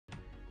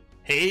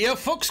Hey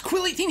folks,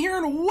 Quill18 here,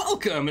 and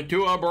welcome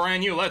to a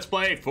brand new Let's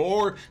Play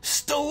for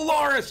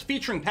Stellaris,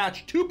 featuring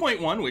patch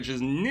 2.1, which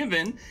is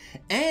Niven,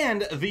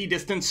 and the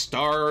Distant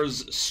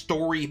Stars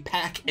Story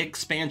Pack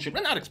expansion.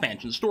 Well, not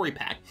expansion, Story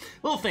Pack.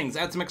 Little things,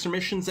 add some extra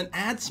missions, and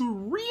add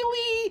some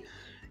really...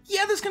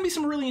 yeah, there's going to be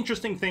some really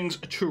interesting things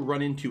to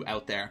run into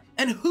out there.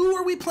 And who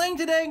are we playing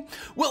today?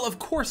 Well, of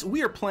course,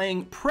 we are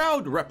playing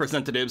proud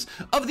representatives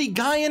of the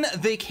Gaian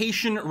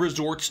Vacation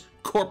Resorts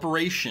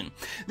Corporation.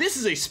 This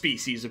is a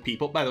species of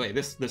people. By the way,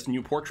 this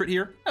new portrait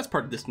here, that's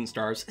part of Distant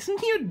Stars.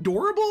 Isn't he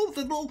adorable?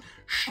 The little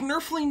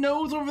schnurfly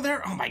nose over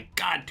there. Oh my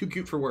god, too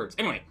cute for words.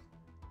 Anyway,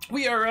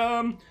 we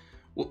are,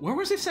 where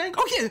was I saying?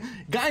 Oh yeah,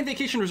 Gaian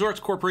Vacation Resorts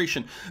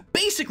Corporation.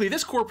 Basically,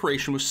 this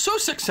corporation was so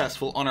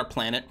successful on our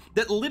planet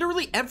that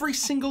literally every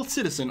single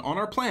citizen on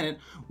our planet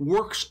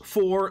works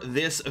for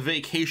this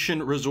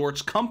vacation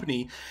resorts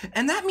company.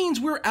 And that means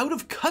we're out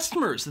of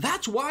customers.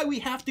 That's why we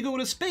have to go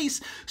to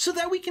space, so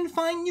that we can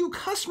find new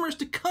customers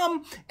to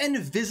come and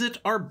visit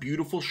our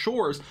beautiful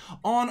shores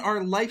on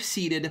our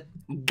life-seeded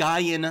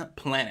Gaian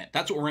planet.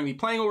 That's what we're going to be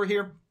playing over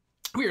here.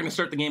 We are going to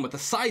start the game with a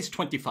size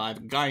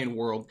 25 Gaian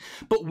world,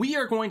 but we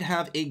are going to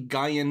have a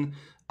Gaian,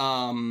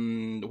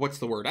 what's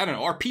the word? I don't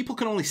know. Our people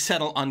can only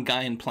settle on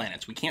Gaian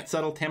planets. We can't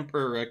settle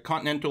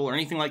continental or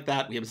anything like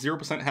that. We have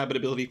 0%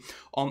 habitability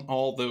on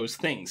all those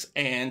things.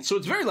 And so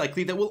it's very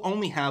likely that we'll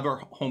only have our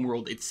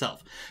homeworld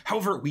itself.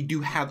 However, we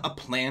do have a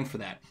plan for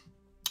that.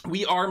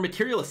 We are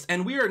materialists,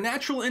 and we are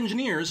natural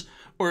engineers,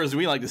 or as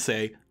we like to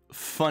say,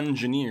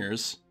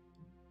 fungineers.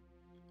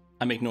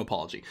 I make no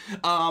apology.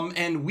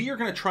 And we are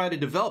going to try to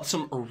develop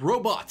some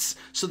robots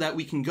so that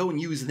we can go and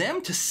use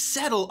them to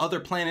settle other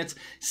planets,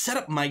 set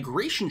up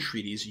migration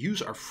treaties,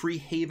 use our free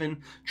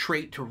haven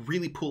trait to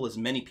really pull as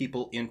many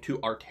people into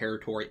our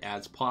territory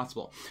as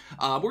possible.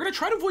 We're going to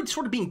try to avoid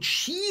sort of being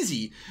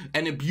cheesy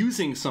and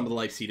abusing some of the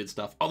life-seeded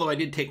stuff, although I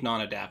did take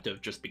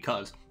non-adaptive just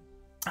because.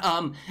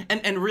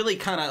 And really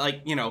kind of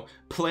like, you know,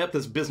 play up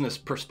this business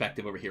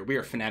perspective over here. We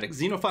are fanatic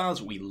xenophiles.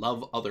 We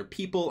love other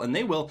people, and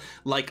they will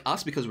like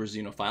us because we're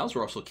xenophiles.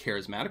 We're also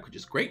charismatic, which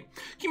is great.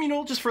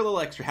 Communal, just for a little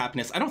extra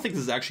happiness. I don't think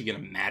this is actually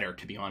going to matter,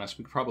 to be honest.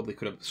 We probably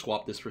could have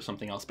swapped this for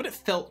something else, but it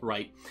felt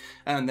right.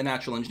 And the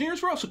natural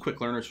engineers were also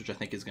quick learners, which I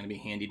think is going to be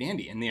handy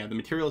dandy. And yeah, the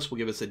materialists will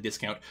give us a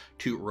discount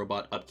to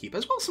robot upkeep,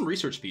 as well as some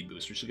research speed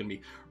boost, which is going to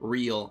be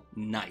real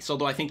nice.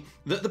 Although I think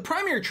the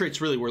primary traits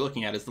really we're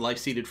looking at is the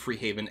life-seeded, free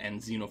haven, and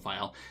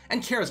xenophile.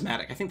 And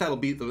charismatic. I think that'll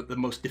be the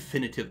most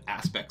definitive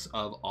aspects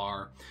of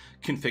our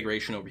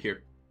configuration over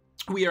here.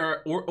 We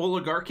are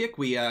oligarchic.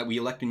 We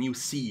elect a new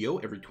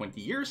CEO every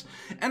 20 years.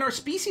 And our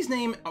species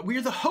name,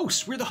 we're the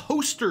hosts. We're the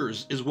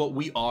hosters is what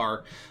we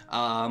are.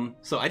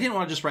 So I didn't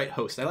want to just write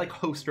host. I like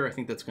hoster. I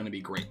think that's going to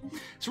be great.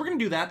 So we're going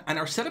to do that. And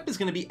our setup is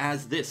going to be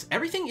as this.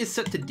 Everything is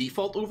set to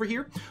default over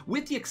here,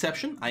 with the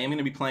exception, I am going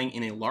to be playing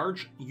in a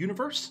large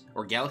universe,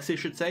 or galaxy, I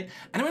should say.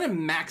 And I'm going to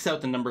max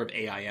out the number of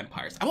AI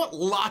empires. I want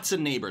lots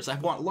of neighbors. I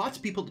want lots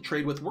of people to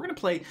trade with. We're going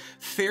to play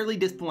fairly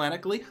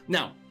diplomatically.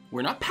 Now,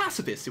 we're not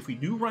pacifists. If we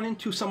do run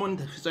into someone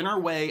who's in our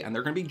way and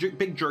they're going to be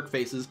big jerk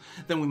faces,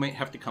 then we might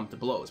have to come to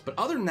blows. But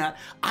other than that,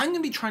 I'm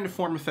going to be trying to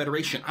form a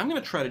federation. I'm going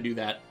to try to do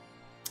that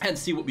and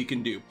see what we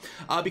can do.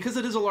 Because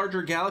it is a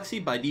larger galaxy,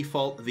 by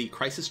default, the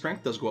crisis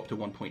strength does go up to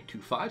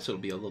 1.25, so it'll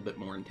be a little bit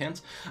more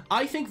intense.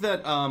 I think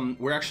that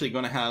we're actually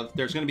going to have,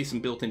 there's going to be some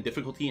built-in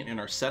difficulty in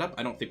our setup.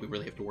 I don't think we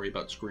really have to worry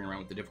about screwing around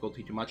with the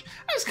difficulty too much.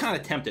 I was kind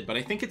of tempted, but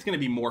I think it's going to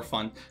be more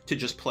fun to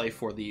just play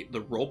for the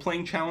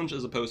role-playing challenge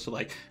as opposed to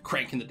like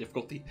cranking the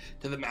difficulty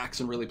to the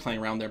max and really playing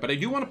around there. But I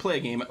do want to play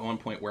a game at one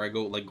point where I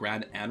go like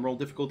Grand Admiral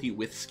difficulty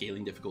with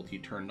scaling difficulty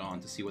turned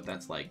on to see what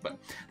that's like, but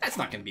that's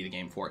not going to be the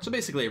game for it. So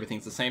basically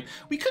everything's the same.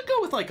 We could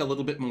go with like a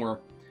little bit more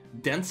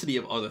density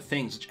of other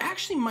things, which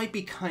actually might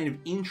be kind of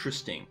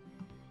interesting.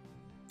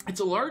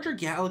 It's a larger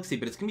galaxy,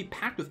 but it's going to be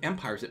packed with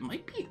empires. It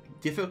might be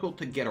difficult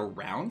to get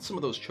around some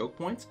of those choke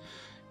points.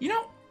 You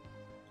know,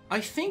 I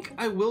think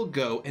I will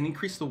go and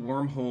increase the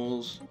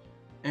wormholes,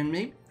 and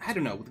maybe, I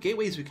don't know, with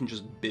gateways we can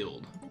just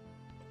build,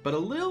 but a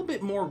little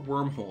bit more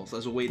wormholes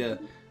as a way to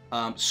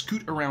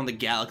scoot around the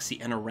galaxy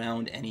and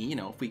around any, you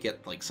know, if we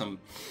get like some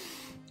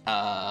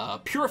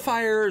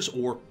purifiers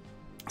or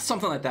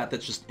something like that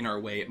that's just in our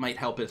way, it might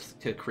help us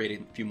to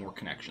create a few more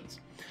connections.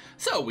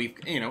 So we've,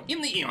 you know,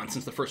 in the eon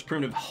since the first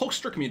primitive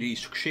hoster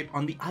communities took shape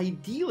on the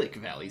idyllic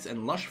valleys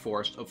and lush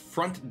forest of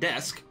Front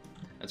Desk.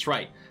 That's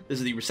right, this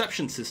is the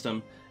reception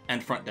system,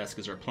 and Front Desk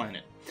is our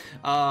planet.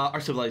 Our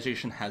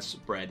civilization has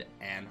spread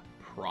and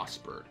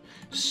prospered.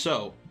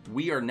 So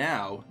we are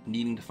now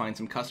needing to find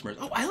some customers.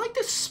 Oh, I like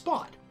this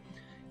spot.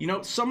 You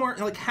know, somewhere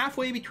like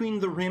halfway between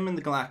the rim and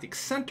the galactic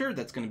center,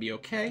 that's going to be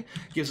okay.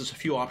 Gives us a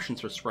few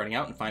options for spreading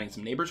out and finding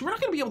some neighbors. We're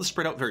not going to be able to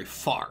spread out very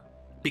far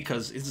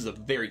because this is a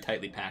very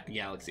tightly packed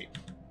galaxy.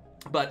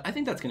 But I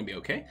think that's going to be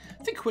okay.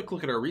 Let's take a quick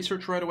look at our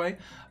research right away.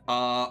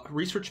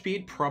 Research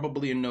speed,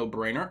 probably a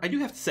no-brainer. I do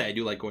have to say, I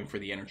do like going for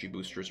the energy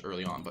boosters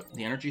early on, but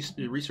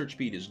the research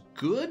speed is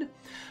good.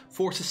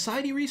 For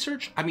society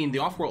research, I mean, the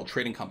Off-World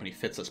Trading Company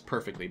fits us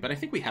perfectly, but I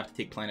think we have to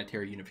take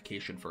planetary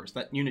unification first.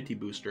 That Unity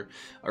booster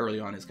early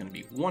on is going to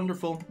be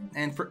wonderful.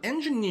 And for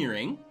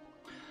engineering,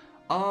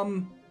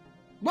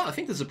 well, I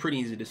think this is a pretty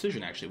easy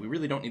decision, actually. We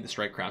really don't need the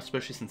strike craft,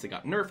 especially since they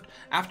got nerfed.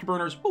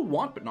 Afterburners, we'll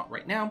want, but not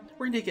right now.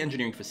 We're going to take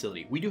engineering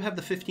facility. We do have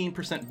the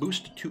 15%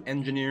 boost to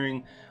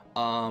engineering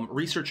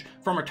research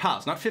from our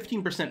tiles. Not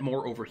 15%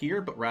 more over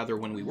here, but rather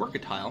when we work a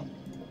tile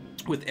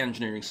with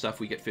engineering stuff,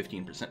 we get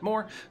 15%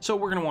 more. So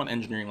we're going to want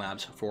engineering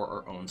labs for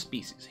our own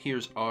species.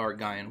 Here's our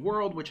Gaian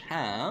world, which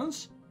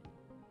has...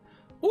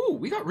 Ooh,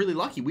 we got really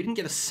lucky. We didn't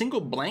get a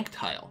single blank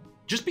tile.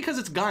 Just because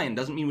it's Gaian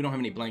doesn't mean we don't have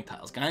any blank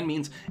tiles. Gaian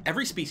means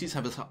every species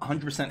has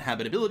 100%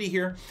 habitability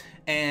here,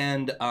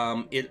 and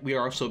we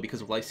are also,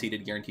 because of life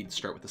seeded, guaranteed to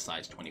start with a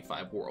size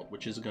 25 world,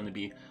 which is going to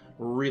be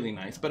really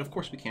nice, but of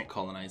course we can't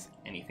colonize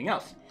anything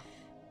else.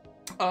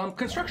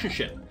 Construction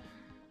ship.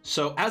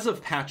 So as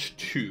of patch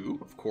 2,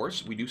 of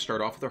course, we do start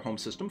off with our home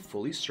system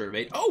fully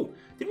surveyed. Oh,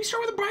 did we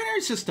start with a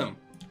binary system?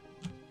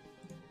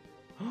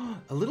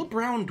 A little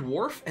brown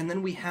dwarf, and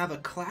then we have a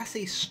Class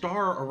A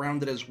star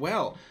around it as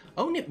well.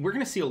 Oh, we're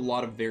going to see a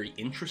lot of very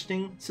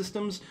interesting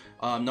systems.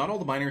 Not all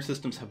the binary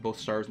systems have both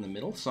stars in the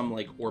middle. Some,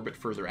 like, orbit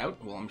further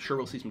out. Well, I'm sure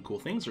we'll see some cool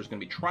things. There's going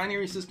to be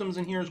trinary systems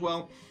in here as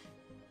well.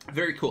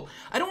 Very cool.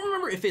 I don't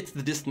remember if it's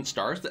the distant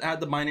stars that add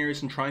the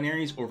binaries and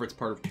trinaries, or if it's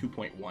part of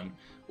 2.1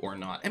 or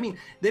not. I mean,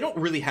 they don't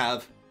really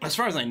have... As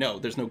far as I know,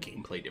 there's no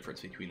gameplay difference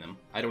between them.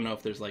 I don't know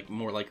if there's, like,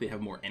 more likely to have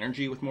more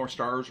energy with more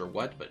stars or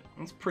what, but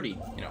it's pretty,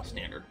 you know,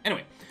 standard.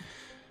 Anyway,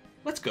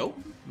 let's go.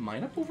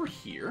 Mine up over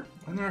here.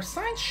 And then our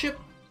science ship,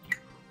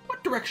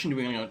 what direction do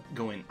we want to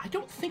go in? I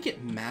don't think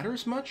it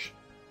matters much.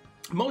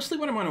 Mostly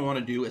what I'm going to want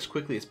to do as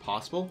quickly as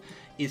possible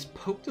is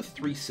poke the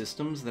 3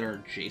 systems that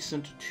are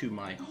adjacent to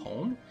my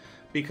home,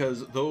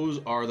 because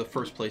those are the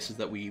first places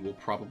that we will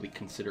probably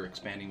consider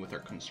expanding with our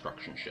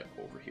construction ship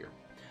over here.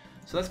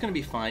 So that's going to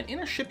be fine. In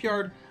our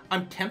shipyard,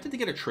 I'm tempted to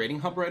get a trading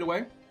hub right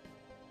away.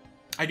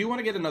 I do want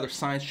to get another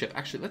science ship.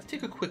 Actually, let's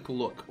take a quick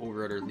look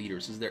over at our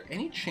leaders. Is there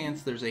any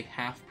chance there's a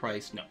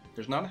half-price? No,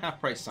 there's not a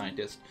half-price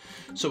scientist.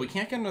 So we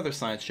can't get another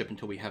science ship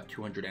until we have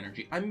 200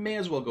 energy. I may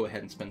as well go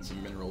ahead and spend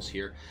some minerals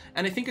here.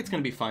 And I think it's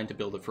going to be fine to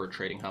build it for a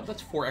trading hub.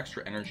 That's 4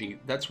 extra energy.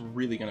 That's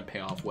really going to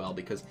pay off well,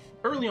 because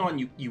early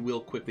on you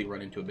will quickly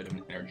run into a bit of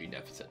an energy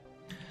deficit.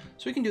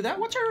 So we can do that.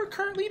 What's our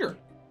current leader?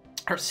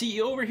 Our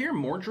CEO over here,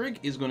 Mordrig,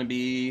 is going to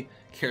be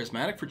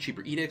charismatic for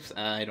cheaper edicts.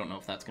 I don't know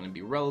if that's going to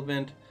be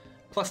relevant.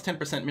 Plus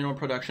 10% mineral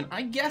production,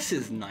 I guess,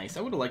 is nice.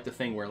 I would have liked a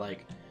thing where,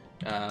 like,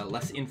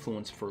 less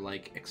influence for,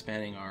 like,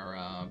 expanding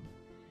our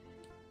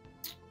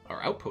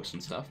outposts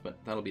and stuff, but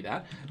that'll be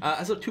that.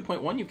 As of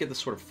 2.1, you get this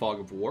sort of fog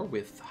of war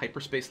with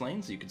hyperspace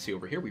lanes. You can see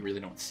over here, we really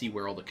don't see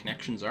where all the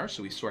connections are,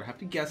 so we sort of have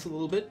to guess a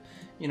little bit.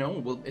 You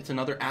know, well, it's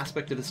another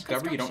aspect of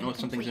discovery. You don't know if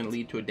something's going to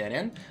lead to a dead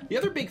end. The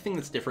other big thing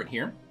that's different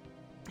here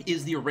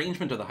is the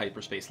arrangement of the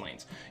hyperspace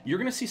lanes. You're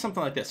going to see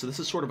something like this. So this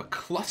is sort of a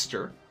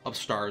cluster of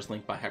stars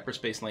linked by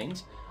hyperspace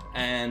lanes,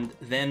 and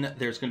then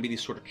there's going to be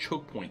these sort of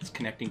choke points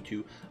connecting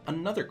to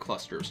another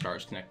cluster of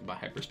stars connected by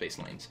hyperspace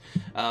lanes.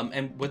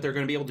 And what they're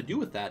going to be able to do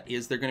with that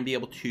is they're going to be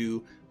able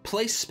to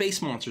place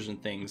space monsters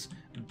and things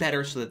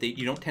better so that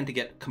you don't tend to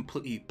get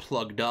completely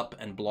plugged up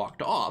and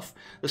blocked off.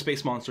 The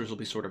space monsters will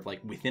be sort of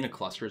like within a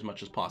cluster as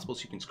much as possible,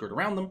 so you can skirt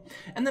around them.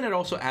 And then it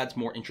also adds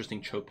more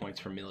interesting choke points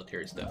for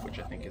military stuff, which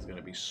I think is going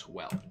to be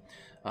swell.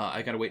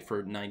 I gotta wait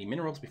for 90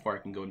 minerals before I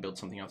can go and build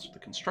something else with the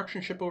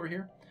construction ship over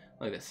here.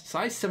 Like this.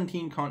 Size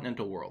 17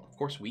 continental world. Of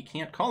course, we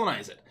can't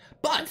colonize it,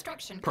 but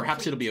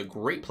perhaps it'll be a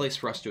great place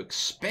for us to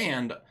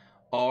expand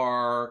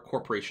our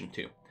corporation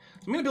too.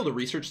 So I'm going to build a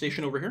research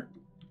station over here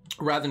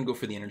rather than go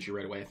for the energy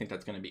right away. I think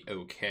that's going to be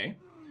okay.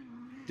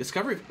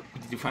 Discovery.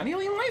 Did you find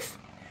alien life?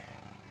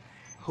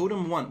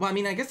 Hodum 1. Well, I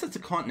mean, I guess that's a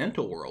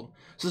continental world.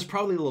 So there's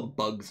probably little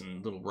bugs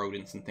and little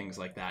rodents and things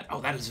like that. Oh,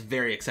 that is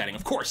very exciting.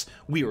 Of course,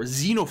 we are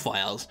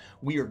xenophiles.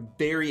 We are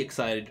very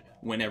excited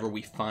whenever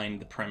we find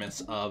the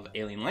premise of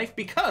alien life,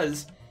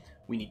 because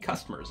we need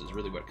customers is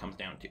really what it comes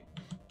down to.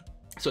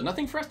 So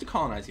nothing for us to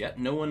colonize yet.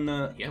 No one,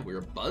 yeah,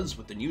 we're abuzz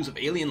with the news of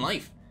alien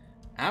life.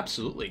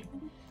 Absolutely.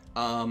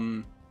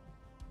 Of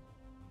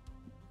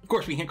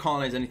course, we can't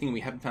colonize anything.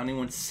 We haven't found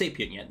anyone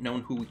sapient yet. No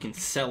one who we can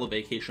sell a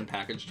vacation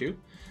package to.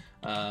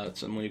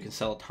 Someone you can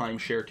sell a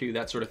timeshare to,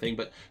 that sort of thing.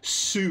 But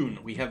soon,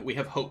 we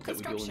have hope that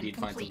we will indeed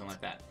find something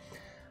like that.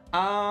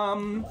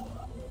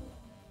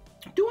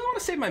 Do I want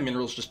to save my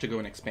minerals just to go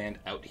and expand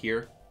out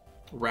here?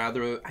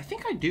 Rather, I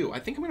think I do. I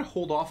think I'm going to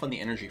hold off on the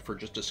energy for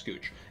just a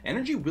scooch.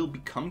 Energy will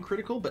become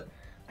critical, but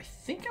I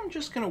think I'm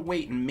just going to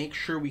wait and make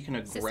sure we can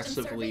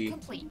aggressively...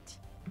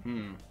 I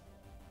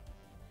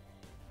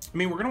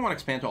mean, we're going to want to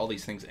expand to all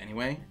these things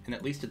anyway, and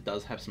at least it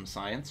does have some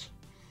science.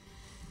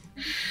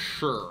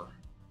 Sure.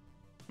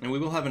 And we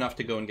will have enough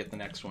to go and get the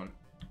next one.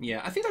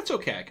 Yeah, I think that's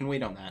okay. I can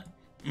wait on that.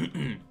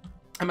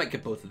 I might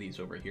get both of these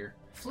over here.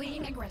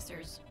 Fleeing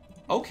aggressors.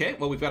 Okay,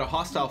 well, we've got a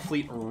hostile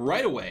fleet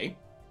right away.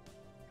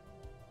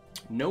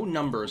 No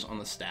numbers on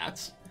the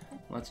stats.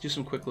 Let's do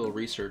some quick little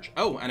research.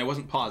 Oh, and I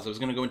wasn't paused. I was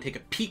going to go and take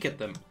a peek at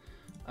them.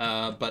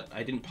 But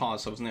I didn't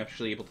pause, so I wasn't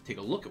actually able to take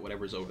a look at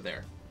whatever's over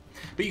there.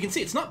 But you can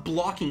see it's not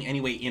blocking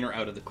any way in or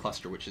out of the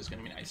cluster, which is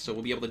going to be nice. So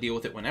we'll be able to deal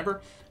with it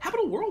whenever.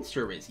 Habitable world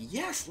surveys.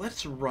 Yes,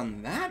 let's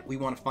run that. We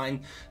want to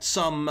find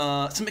some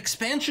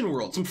expansion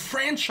worlds, some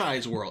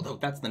franchise world. Oh,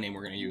 that's the name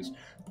we're going to use.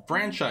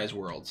 Franchise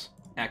worlds.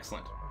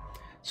 Excellent.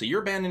 So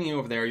you're abandoning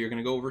over there. You're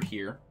going to go over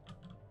here.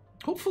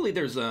 Hopefully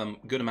there's a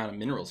good amount of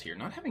minerals here.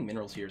 Not having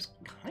minerals here is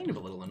kind of a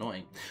little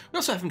annoying. We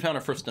also haven't found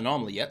our first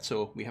anomaly yet,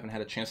 so we haven't had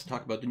a chance to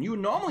talk about the new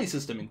anomaly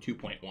system in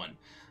 2.1. An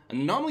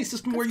anomaly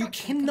system where you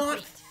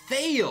cannot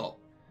fail.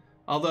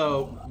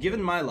 Although,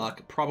 given my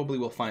luck, probably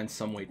we'll find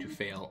some way to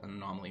fail an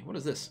anomaly. What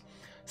is this?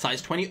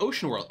 Size 20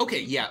 ocean world.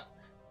 Okay, yeah.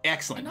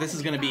 Excellent. This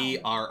is going to be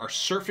our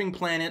surfing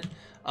planet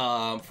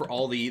for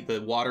all the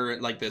water,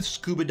 like the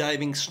scuba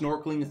diving,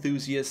 snorkeling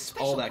enthusiasts,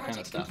 all that kind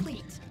of stuff.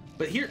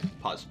 But here,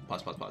 pause.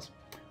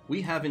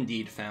 We have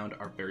indeed found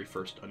our very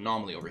first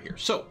anomaly over here.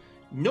 So,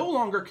 no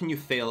longer can you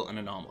fail an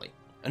anomaly.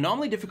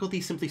 Anomaly difficulty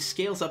simply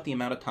scales up the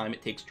amount of time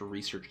it takes to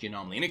research the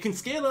anomaly, and it can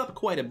scale up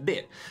quite a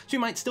bit, so you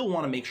might still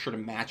want to make sure to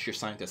match your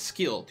scientist's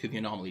skill to the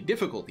anomaly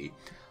difficulty.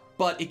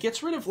 But it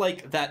gets rid of,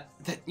 like, that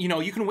you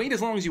know, you can wait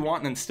as long as you want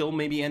and then still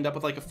maybe end up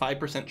with, like, a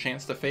 5%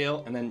 chance to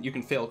fail, and then you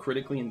can fail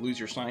critically and lose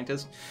your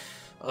scientist.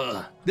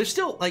 There's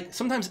still, like,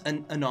 sometimes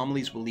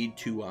anomalies will lead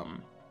to,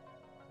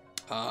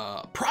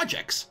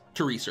 projects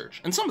to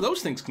research, and some of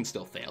those things can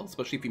still fail,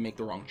 especially if you make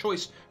the wrong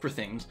choice for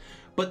things,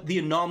 but the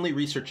anomaly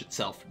research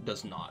itself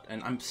does not,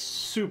 and I'm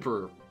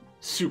super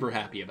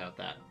happy about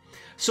that.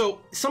 So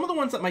some of the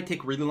ones that might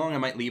take really long, I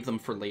might leave them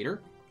for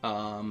later,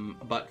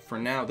 but for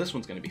now this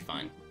one's going to be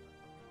fine.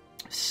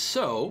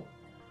 So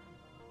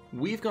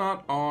we've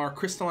got our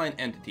crystalline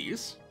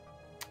entities,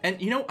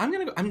 and you know, I'm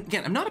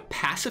not a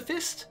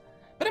pacifist,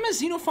 but I'm a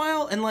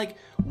xenophile, and like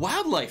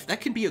wildlife,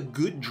 that can be a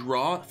good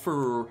draw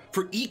for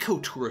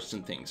ecotourists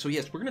and things. So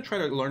yes, we're gonna try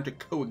to learn to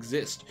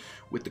coexist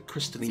with the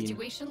crystalline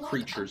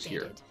creatures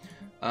here.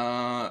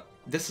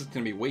 This is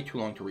gonna be way too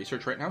long to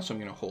research right now, so I'm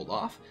gonna hold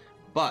off.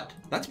 But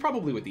that's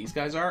probably what these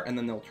guys are, and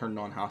then they'll turn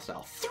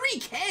non-hostile.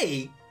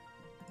 3K?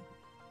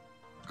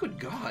 Good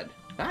God.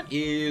 That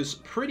is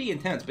pretty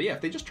intense. But yeah,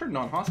 if they just turn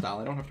non-hostile,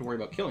 I don't have to worry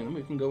about killing them.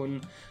 We can go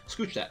and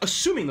scooch that.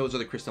 Assuming those are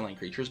the crystalline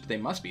creatures, but they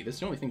must be. This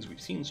is the only things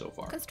we've seen so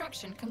far.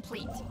 Construction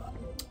complete.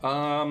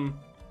 Okay,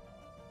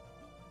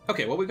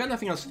 well, we've got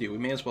nothing else to do. We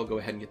may as well go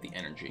ahead and get the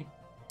energy.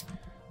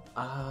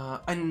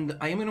 And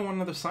I am going to want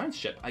another science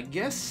ship. I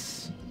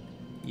guess,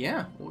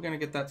 yeah, we're going to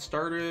get that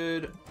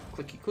started.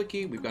 Clicky,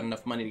 clicky. We've got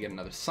enough money to get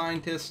another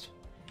scientist,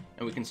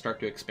 and we can start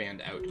to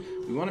expand out.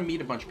 We want to meet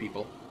a bunch of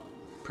people.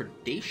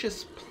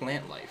 Predaceous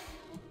plant life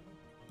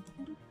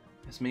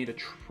has made a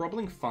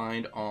troubling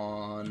find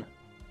on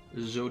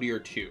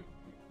Zodiac 2.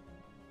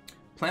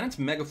 Planet's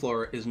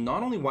megaflora is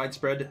not only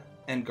widespread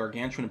and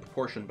gargantuan in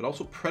proportion, but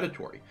also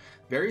predatory.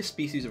 Various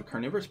species of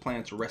carnivorous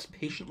plants rest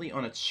patiently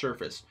on its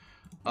surface,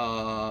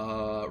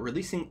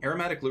 releasing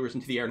aromatic lures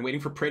into the air and waiting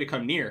for prey to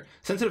come near.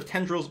 Sensitive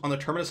tendrils on the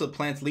terminus of the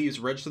plant's leaves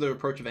register the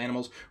approach of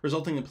animals,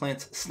 resulting in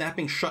plants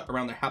snapping shut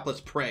around their hapless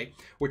prey,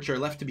 which are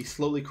left to be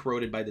slowly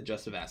corroded by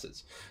digestive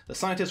acids. The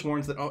scientist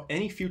warns that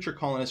any future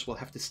colonists will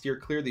have to steer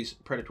clear of these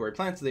predatory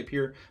plants as they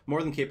appear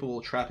more than capable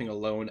of trapping a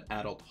lone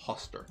adult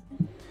hoster.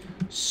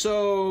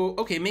 So,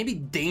 okay, maybe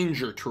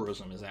danger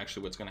tourism is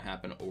actually what's going to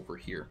happen over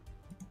here.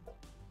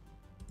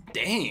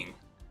 Dang.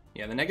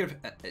 Yeah, the negative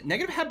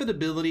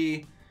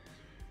habitability,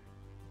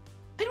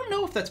 I don't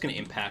know if that's going to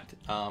impact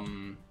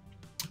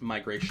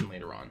migration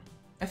later on.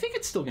 I think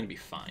it's still going to be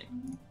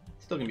fine.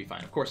 Still going to be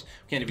fine. Of course,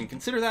 we can't even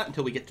consider that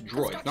until we get to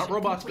droids. Not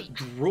robots, but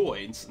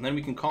droids, and then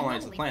we can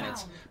colonize the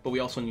planets. But we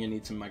also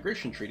need some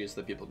migration treaties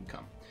so that people can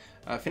come.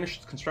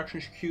 Finished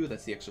construction queue,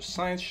 that's the extra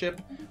science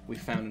ship. We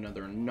found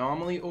another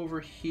anomaly over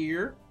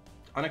here.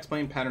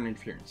 Unexplained pattern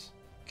interference.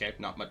 Okay,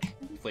 not much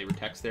flavor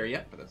text there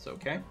yet, but that's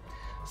okay.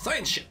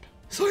 Science ship!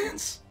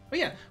 Science! Oh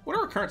yeah, what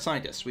are our current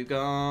scientists? We've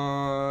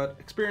got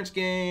experience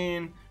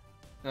gain,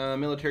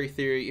 military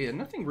theory. Yeah,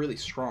 nothing really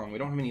strong. We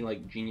don't have any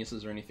like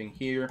geniuses or anything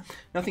here.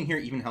 Nothing here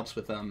even helps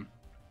with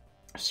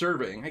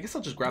surveying. I guess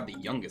I'll just grab the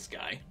youngest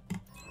guy,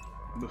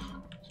 so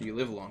you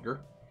live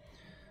longer.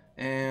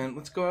 And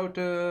let's go out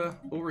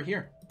over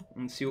here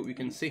and see what we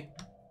can see.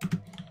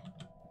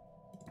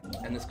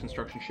 And this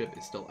construction ship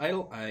is still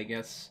idle, I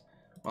guess.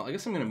 Well, I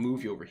guess I'm going to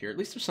move you over here. At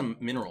least there's some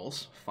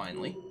minerals,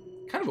 finally.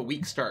 Kind of a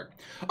weak start.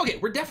 Okay,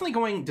 we're definitely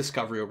going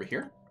discovery over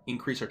here.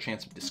 Increase our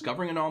chance of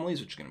discovering anomalies,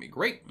 which is going to be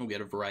great. We'll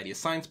get a variety of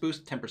science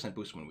boost, 10%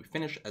 boost when we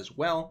finish as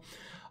well.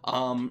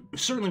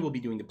 Certainly we'll be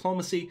doing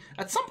diplomacy.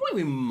 At some point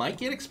we might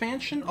get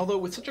expansion, although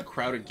with such a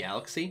crowded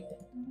galaxy,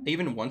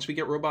 even once we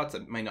get robots,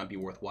 it might not be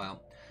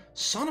worthwhile.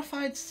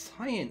 Sonified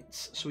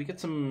science. So we get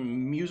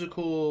some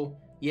musical...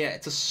 Yeah,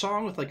 it's a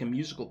song with like a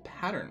musical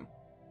pattern,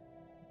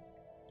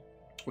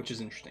 which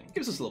is interesting.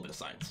 Gives us a little bit of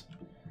science.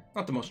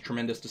 Not the most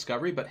tremendous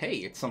discovery, but hey,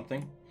 it's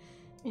something.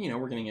 You know,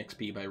 we're getting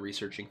XP by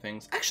researching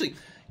things. Actually,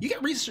 you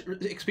get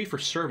XP for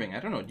serving. I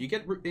don't know. Do you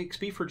get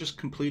XP for just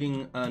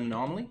completing an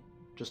anomaly?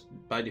 Just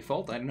by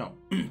default? I don't know.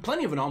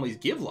 Plenty of anomalies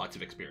give lots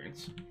of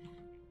experience.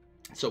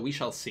 So we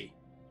shall see.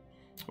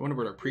 I wonder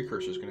what our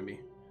precursor is going to be.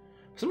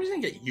 For some reason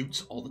I get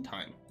Utes all the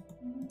time.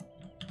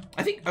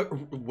 I think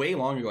way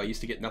long ago I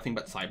used to get nothing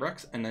but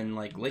Cybrex, and then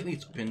like lately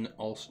it's been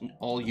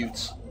all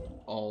Utes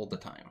all the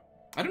time.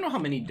 I don't know how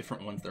many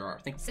different ones there are.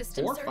 I think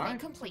System 4 or survey 5?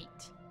 complete.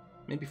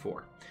 Maybe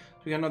 4.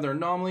 So we got another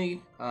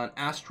anomaly, an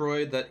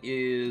asteroid that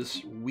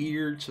is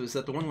weird. So is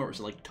that the one where it was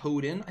like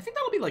towed in? I think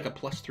that'll be like a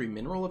 +3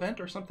 mineral event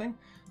or something.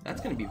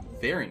 That's going to be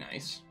very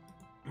nice.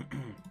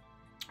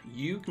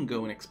 You can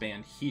go and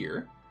expand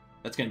here.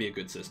 That's going to be a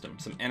good system.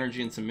 Some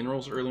energy and some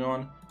minerals early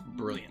on.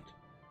 Brilliant.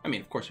 I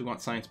mean, of course, we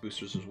want science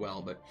boosters as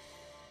well, but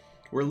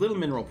we're a little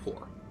mineral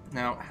poor.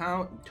 Now,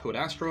 how... Towed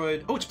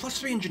asteroid. Oh, it's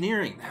 +3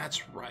 engineering.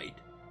 That's right.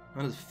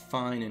 That is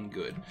fine and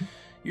good.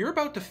 You're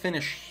about to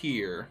finish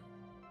here.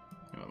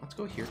 Let's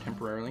go here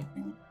temporarily.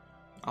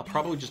 I'll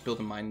probably just build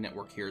a mine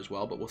network here as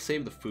well, but we'll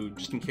save the food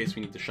just in case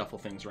we need to shuffle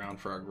things around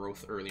for our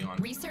growth early on.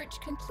 Research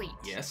complete.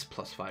 Yes,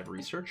 +5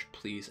 research,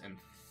 please and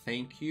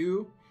thank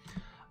you.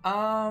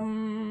 I'll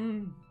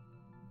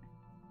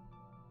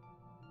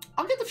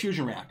get the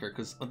fusion reactor,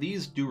 because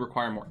these do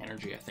require more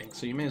energy, I think.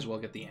 So you may as well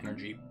get the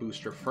energy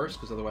booster first,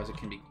 because otherwise it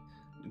can be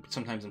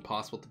sometimes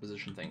impossible to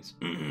position things.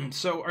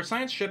 So our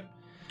science ship...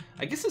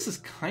 I guess this is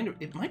kind of...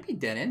 It might be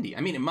dead-endy.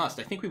 I mean, it must.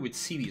 I think we would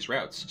see these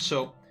routes.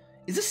 So,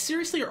 is this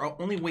seriously our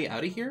only way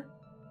out of here?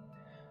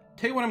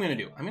 Tell you what I'm going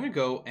to do. I'm going to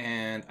go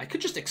and... I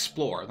could just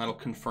explore. That'll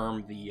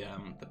confirm the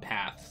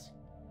paths.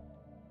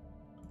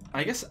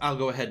 I guess I'll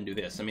go ahead and do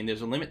this. I mean,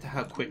 there's a limit to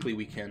how quickly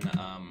we can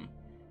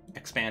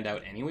expand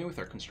out anyway with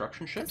our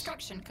construction ships.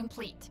 Construction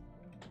complete.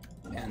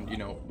 And, you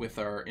know, with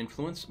our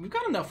influence, we've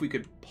got enough we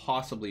could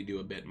possibly do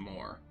a bit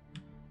more.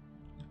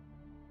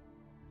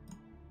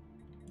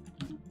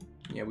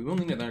 Yeah, we will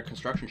need another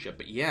construction ship,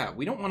 but yeah,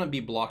 we don't want to be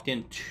blocked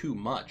in too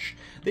much.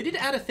 They did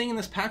add a thing in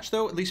this patch,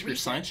 though, at least for your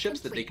science ships,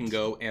 that they can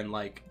go and,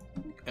 like,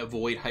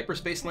 avoid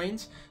hyperspace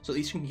lanes, so at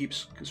least you can keep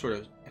sort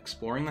of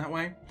exploring that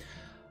way.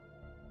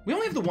 We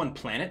only have the one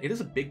planet. It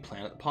is a big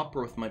planet. The pop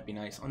growth might be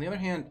nice. On the other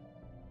hand,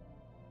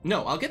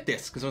 no, I'll get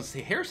this, because the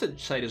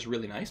heritage site is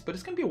really nice, but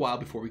it's going to be a while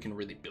before we can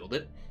really build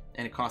it,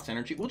 and it costs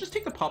energy. We'll just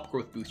take the pop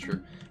growth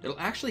booster. It'll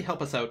actually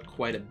help us out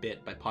quite a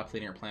bit by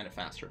populating our planet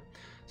faster.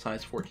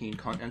 Size 14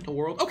 continental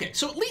world. Okay,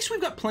 so at least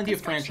we've got plenty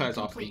of franchise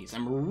off these.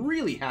 I'm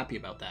really happy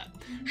about that.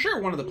 Sure,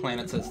 one of the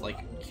planets has,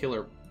 like,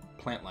 killer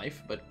plant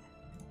life, but,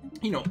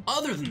 you know,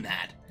 other than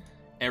that,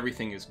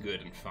 everything is good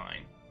and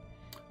fine.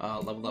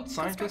 Leveled up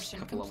scientists, a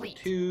couple level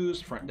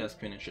 2s, front desk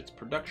finish its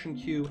production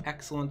queue,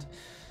 excellent.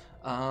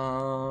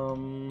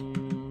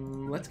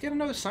 Let's get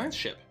another science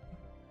ship.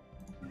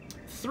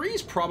 3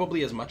 is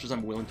probably as much as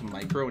I'm willing to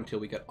micro until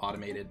we get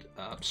automated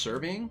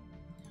surveying.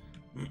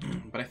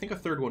 But I think a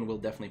 3rd one will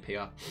definitely pay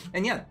off.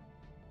 And yeah,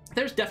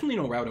 there's definitely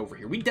no route over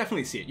here. We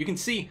definitely see it. You can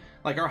see,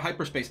 like, our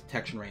hyperspace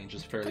detection range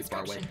is fairly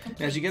far away.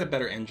 And as you get a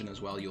better engine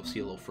as well, you'll see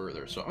a little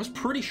further. So I was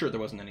pretty sure there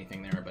wasn't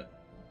anything there, but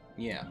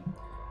yeah.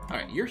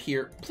 Alright, you're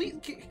here. Please,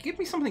 give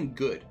me something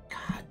good.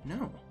 God,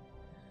 no.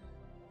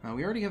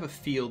 We already have a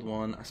field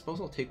one. I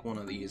suppose I'll take one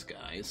of these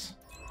guys.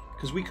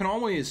 Because we can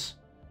always...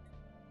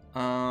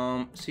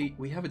 see,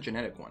 we have a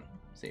genetic one.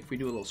 See, if we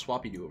do a little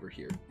swappy-do over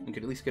here, we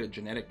could at least get a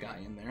genetic guy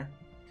in there.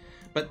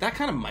 But that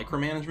kind of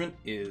micromanagement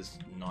is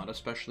not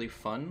especially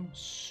fun,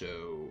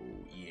 so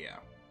yeah.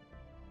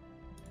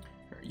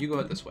 Right, you go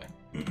ahead this way.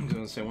 I'm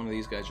going to say one of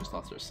these guys just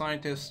lost their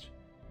scientist.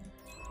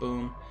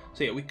 Boom.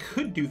 So yeah, we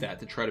could do that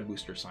to try to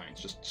boost our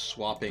science, just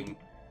swapping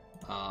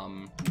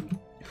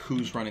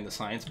who's running the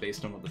science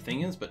based on what the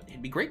thing is, but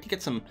it'd be great to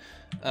get some,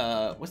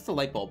 what's the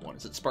light bulb one?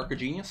 Is it Spark of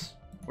Genius?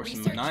 Or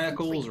some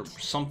Maniacals or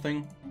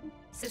something?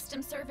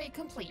 System survey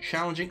complete.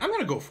 Challenging. I'm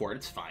going to go for it.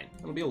 It's fine.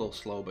 It'll be a little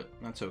slow, but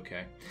that's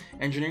okay.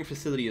 Engineering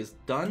facility is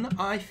done,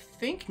 I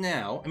think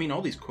now. I mean,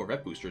 all these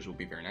Corvette boosters will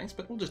be very nice,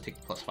 but we'll just take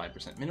plus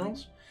 5%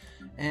 minerals.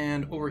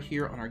 And over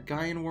here on our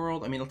Gaian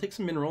world, I mean, it'll take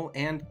some mineral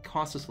and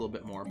cost us a little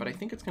bit more, but I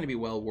think it's going to be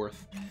well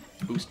worth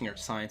boosting our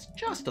science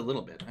just a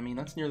little bit. I mean,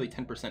 that's nearly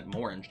 10%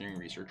 more engineering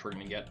research we're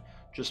going to get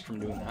just from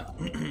doing that.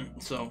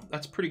 So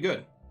that's pretty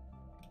good.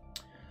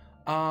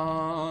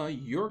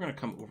 You're going to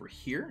come over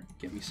here,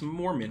 get me some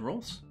more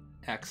minerals.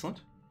 Excellent.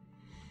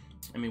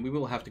 I mean, we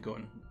will have to go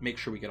and make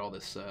sure we get all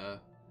this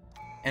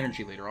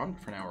energy later on,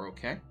 but for now we're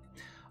okay.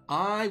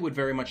 I would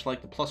very much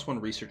like the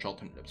 +1 research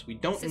alternatives. We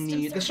don't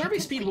need... The survey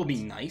speed will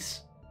be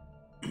nice,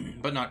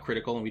 but not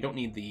critical, and we don't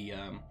need the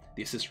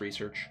assist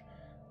research.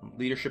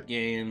 Leadership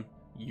gain,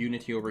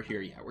 unity over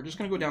here. Yeah, we're just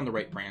going to go down the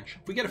right branch.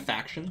 If we get a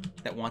faction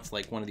that wants,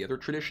 like, one of the other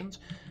traditions,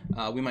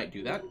 we might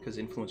do that, because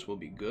influence will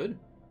be good.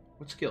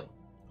 What skill?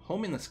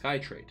 Home in the sky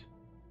trait.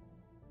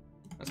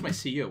 That's my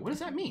CEO. What does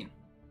that mean?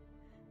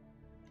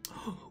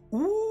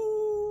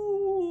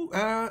 Ooh!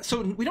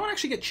 So we don't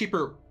actually get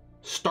cheaper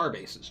star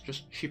bases,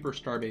 just cheaper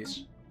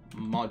starbase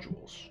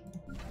modules.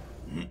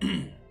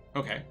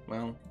 Okay,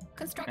 well,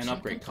 and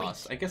upgrade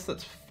costs. I guess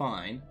that's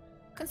fine.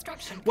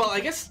 Construction. Well, I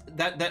complete. guess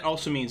that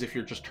also means if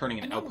you're just turning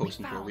an Anomaly outpost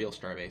into a found. real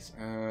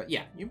starbase.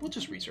 Yeah, we'll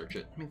just research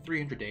it. I mean,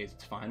 300 days,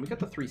 it's fine. We got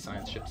the 3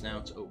 science ships now,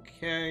 it's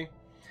okay.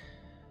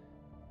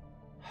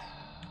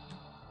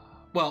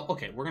 Well,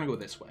 okay, we're gonna go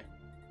this way.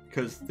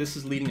 Because this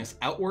is leading us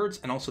outwards,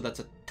 and also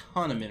that's a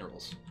ton of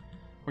minerals.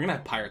 We're gonna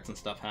have pirates and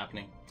stuff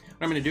happening. What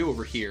I'm gonna do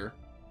over here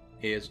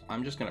is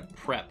I'm just gonna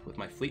prep with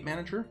my fleet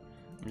manager.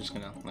 I'm just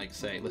gonna, like,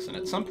 say, listen,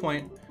 at some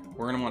point,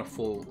 we're gonna want a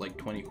full, like,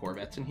 20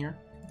 corvettes in here.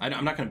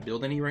 I'm not gonna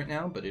build any right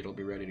now, but it'll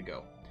be ready to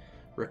go.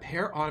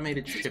 Repair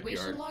automated Situation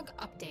shipyard. log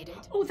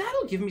updated. Oh,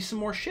 that'll give me some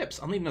more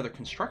ships. I'll need another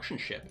construction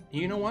ship.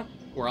 You know what?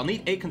 Or I'll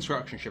need a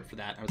construction ship for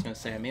that. I was going to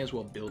say I may as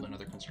well build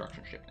another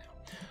construction ship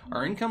now.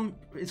 Our income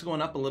is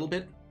going up a little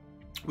bit.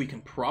 We can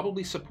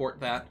probably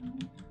support that.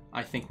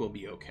 I think we'll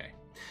be okay.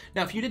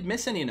 Now, if you did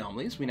miss any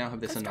anomalies, we now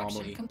have this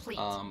anomaly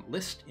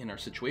list in our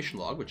situation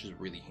log, which is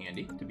really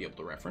handy to be able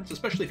to reference,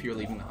 especially if you're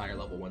leaving the higher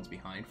level ones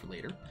behind for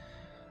later.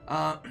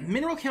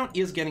 Mineral count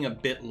is getting a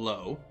bit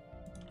low,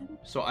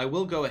 so I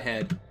will go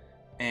ahead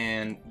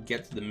and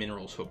get the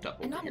minerals hooked up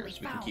over here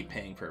so we can keep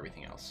paying for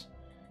everything else.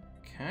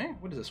 Okay,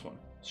 what is this one?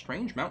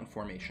 Strange mountain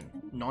formation.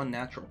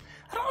 Non-natural.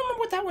 I don't remember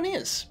what that one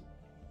is.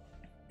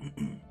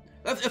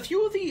 A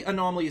few of the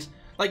anomalies,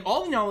 like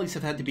all the anomalies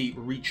have had to be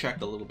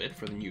rechecked a little bit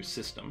for the new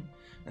system.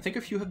 I think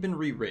a few have been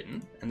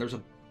rewritten, and there's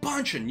a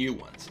bunch of new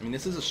ones. I mean,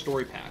 this is a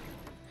story pack.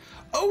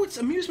 Oh, it's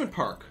amusement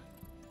park.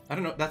 I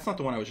don't know, that's not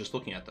the one I was just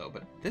looking at though,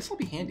 but this will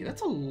be handy.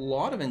 That's a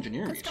lot of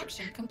engineering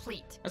Construction research.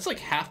 complete. That's like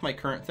half my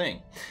current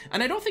thing.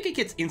 And I don't think it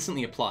gets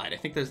instantly applied. I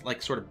think there's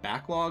like sort of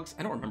backlogs.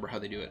 I don't remember how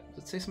they do it.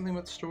 Does it say something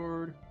about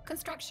stored?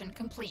 Construction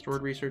complete.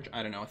 Stored research?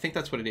 I don't know. I think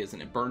that's what it is,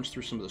 and it burns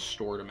through some of the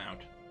stored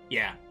amount.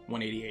 Yeah,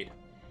 188.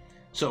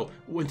 So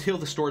until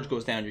the storage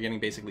goes down, you're getting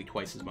basically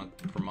twice as much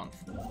per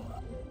month.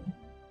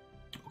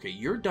 Okay,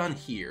 you're done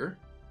here.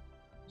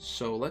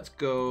 So let's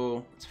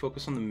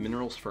focus on the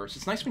minerals first.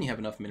 It's nice when you have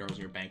enough minerals in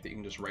your bank that you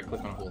can just right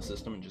click on a whole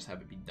system and just have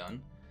it be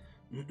done.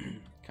 Kind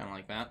of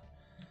like that.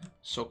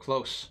 So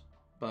close,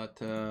 but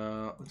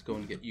let's go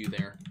and get you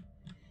there.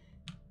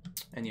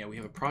 And yeah, we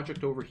have a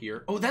project over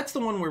here. Oh, that's the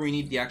one where we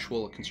need the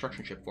actual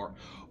construction ship for.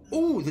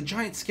 Oh, the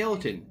giant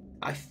skeleton.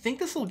 I think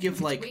this will give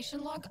like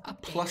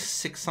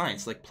 +6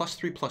 science, like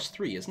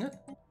 +3/+3, isn't it?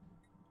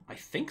 I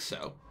think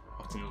so.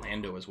 Oh, it's in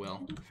Lando as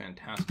well.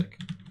 Fantastic.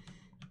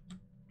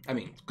 I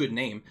mean, good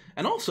name.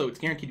 And also, it's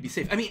guaranteed to be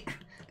safe. I mean,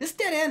 this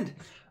dead end,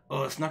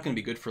 oh, it's not going to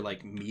be good for,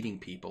 like, meeting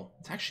people.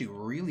 It's actually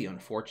really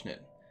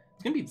unfortunate.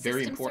 It's going to be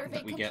very important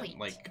that we get,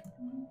 like,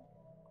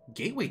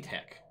 gateway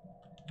tech.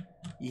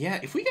 Yeah,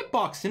 if we get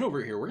boxed in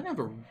over here, we're going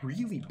to have a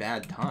really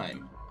bad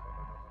time.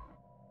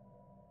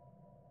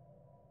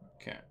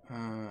 Okay,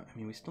 I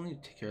mean, we still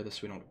need to take care of this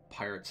so we don't have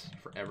pirates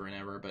forever and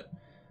ever, but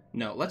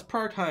no, let's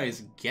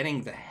prioritize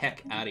getting the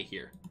heck out of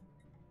here.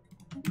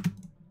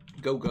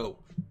 Go, go.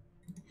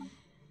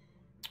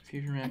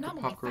 Fusion reactor,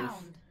 pop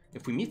growth.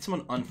 If we meet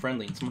someone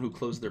unfriendly and someone who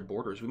closed their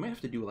borders, we might have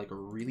to do like a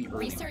really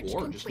early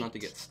war just not to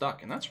get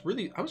stuck. And that's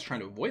really, I was trying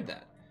to avoid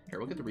that. Here,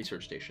 we'll get the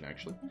research station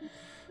actually.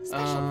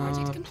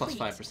 Plus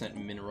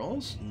 5%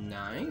 minerals.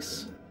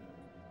 Nice.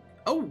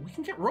 Oh, we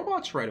can get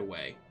robots right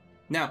away.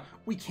 Now,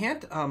 we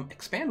can't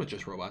expand with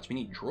just robots. We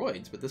need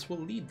droids, but this will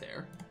lead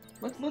there.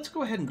 Let's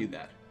go ahead and do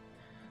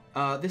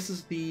that. This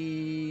is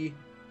the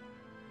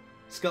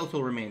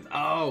skeletal remains.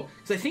 Oh,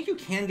 because I think you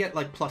can get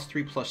like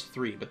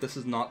 +3/+3, but this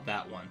is not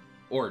that one.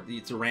 Or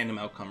it's a random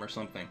outcome or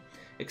something.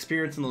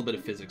 Experience and a little bit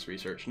of physics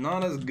research.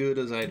 Not as good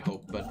as I'd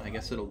hoped, but I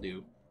guess it'll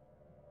do.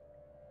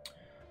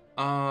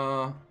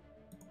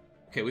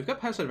 Okay, we've got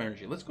positive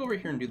energy. Let's go over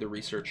here and do the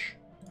research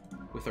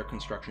with our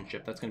construction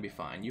ship. That's going to be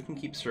fine. You can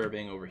keep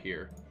surveying over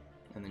here,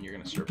 and then you're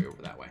going to survey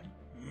over that way.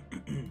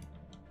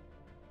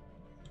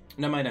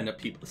 And I might end up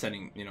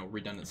sending, you know,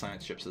 redundant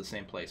science ships to the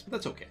same place, but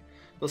that's okay.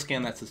 They'll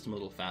scan that system a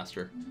little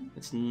faster.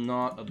 It's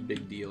not a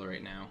big deal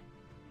right now.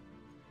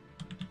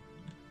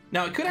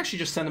 Now, I could actually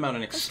just send them out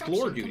on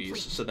explore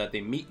duties so that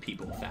they meet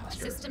people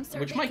faster,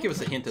 which might give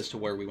us a hint as to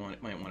where we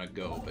might want to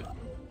go, but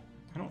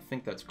I don't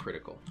think that's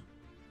critical.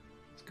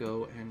 Let's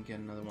go and get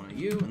another one of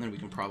you, and then we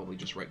can probably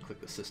just right-click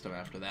the system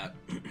after that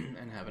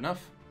and have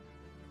enough.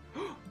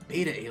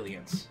 Beta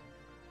aliens.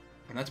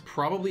 And that's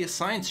probably a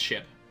science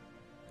ship.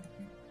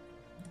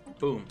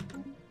 Boom.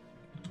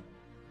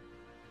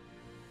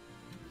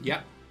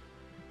 Yeah.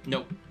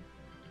 Nope.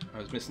 I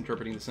was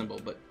misinterpreting the symbol,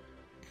 but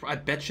I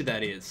bet you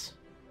that is.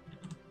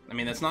 I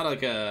mean, that's not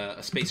like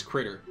a space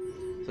critter.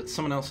 That's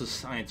someone else's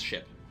science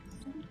ship.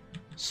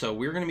 So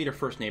we're going to meet our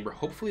first neighbor.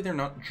 Hopefully they're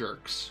not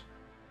jerks.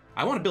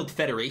 I want to build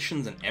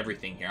federations and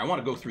everything here. I want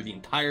to go through the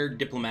entire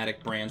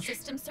diplomatic branch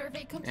System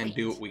survey complete. and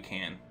do what we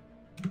can.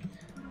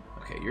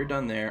 Okay, you're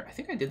done there. I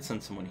think I did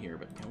send someone here,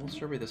 but yeah, we'll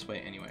survey this way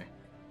anyway.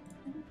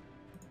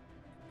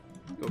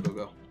 Go, go,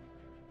 go.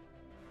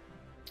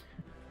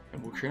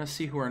 And we're trying to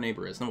see who our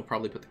neighbor is. Then we'll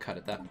probably put the cut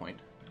at that point.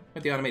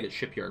 Got the automated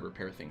shipyard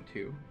repair thing,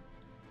 too.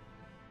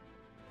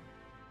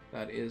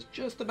 That is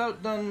just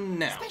about done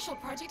now. Special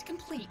project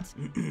complete.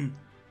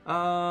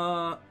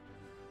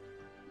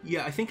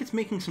 Yeah, I think it's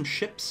making some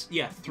ships.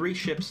 Yeah, 3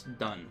 ships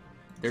done.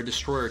 They're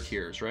destroyer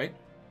tiers, right?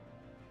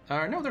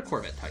 No, they're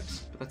Corvette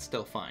types, but that's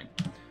still fine.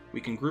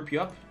 We can group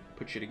you up,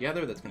 put you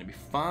together. That's going to be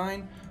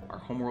fine. Our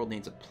homeworld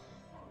needs a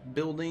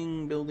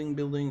building.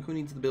 Who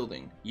needs the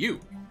building? You.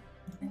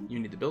 You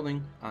need the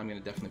building. I'm going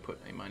to definitely put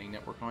a mining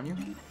network on you,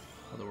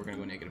 although we're going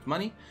to go negative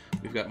money.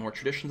 We've got more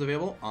traditions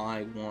available.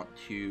 I want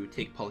to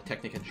take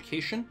Polytechnic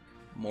education,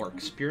 more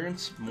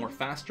experience, more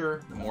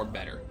faster, more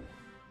better.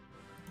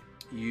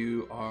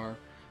 You are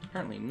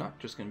apparently not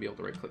just going to be able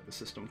to right-click the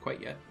system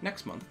quite yet.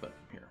 Next month, but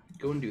here,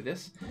 go and do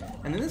this.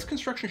 And then this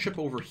construction ship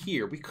over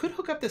here, we could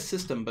hook up this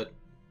system, but...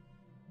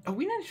 Oh,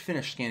 we need to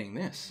finish scanning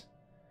this.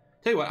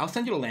 Tell you what, I'll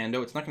send you to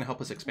Lando. It's not going to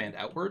help us expand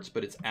outwards,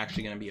 but it's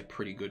actually going to be a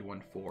pretty good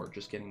one for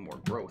just getting more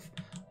growth.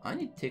 I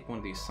need to take one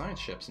of these science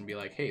ships and be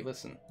like, hey,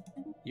 listen,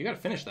 you got to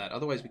finish that,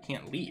 otherwise we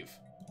can't leave.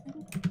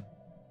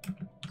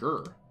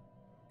 Grr.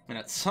 And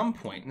at some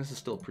point, and this is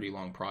still a pretty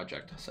long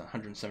project, it's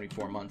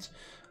 174 months,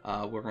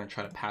 we're going to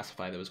try to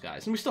pacify those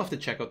guys. And we still have to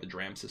check out the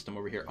DRAM system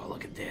over here. Oh,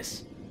 look at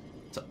this.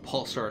 It's a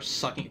pulsar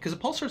sucking... Because a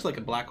pulsar is like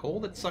a black hole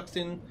that sucks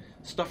in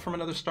stuff from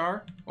another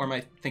star? Or am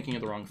I thinking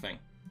of the wrong thing?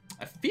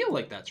 I feel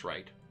like that's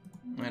right.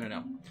 I don't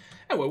know.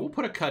 Anyway, we'll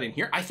put a cut in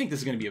here. I think this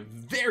is going to be a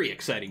very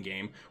exciting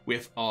game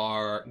with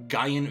our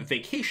Gaian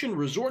Vacation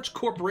Resorts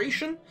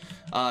Corporation.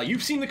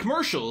 You've seen the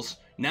commercials.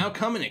 Now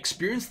come and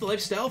experience the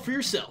lifestyle for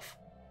yourself.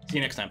 See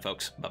you next time,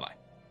 folks. Bye-bye.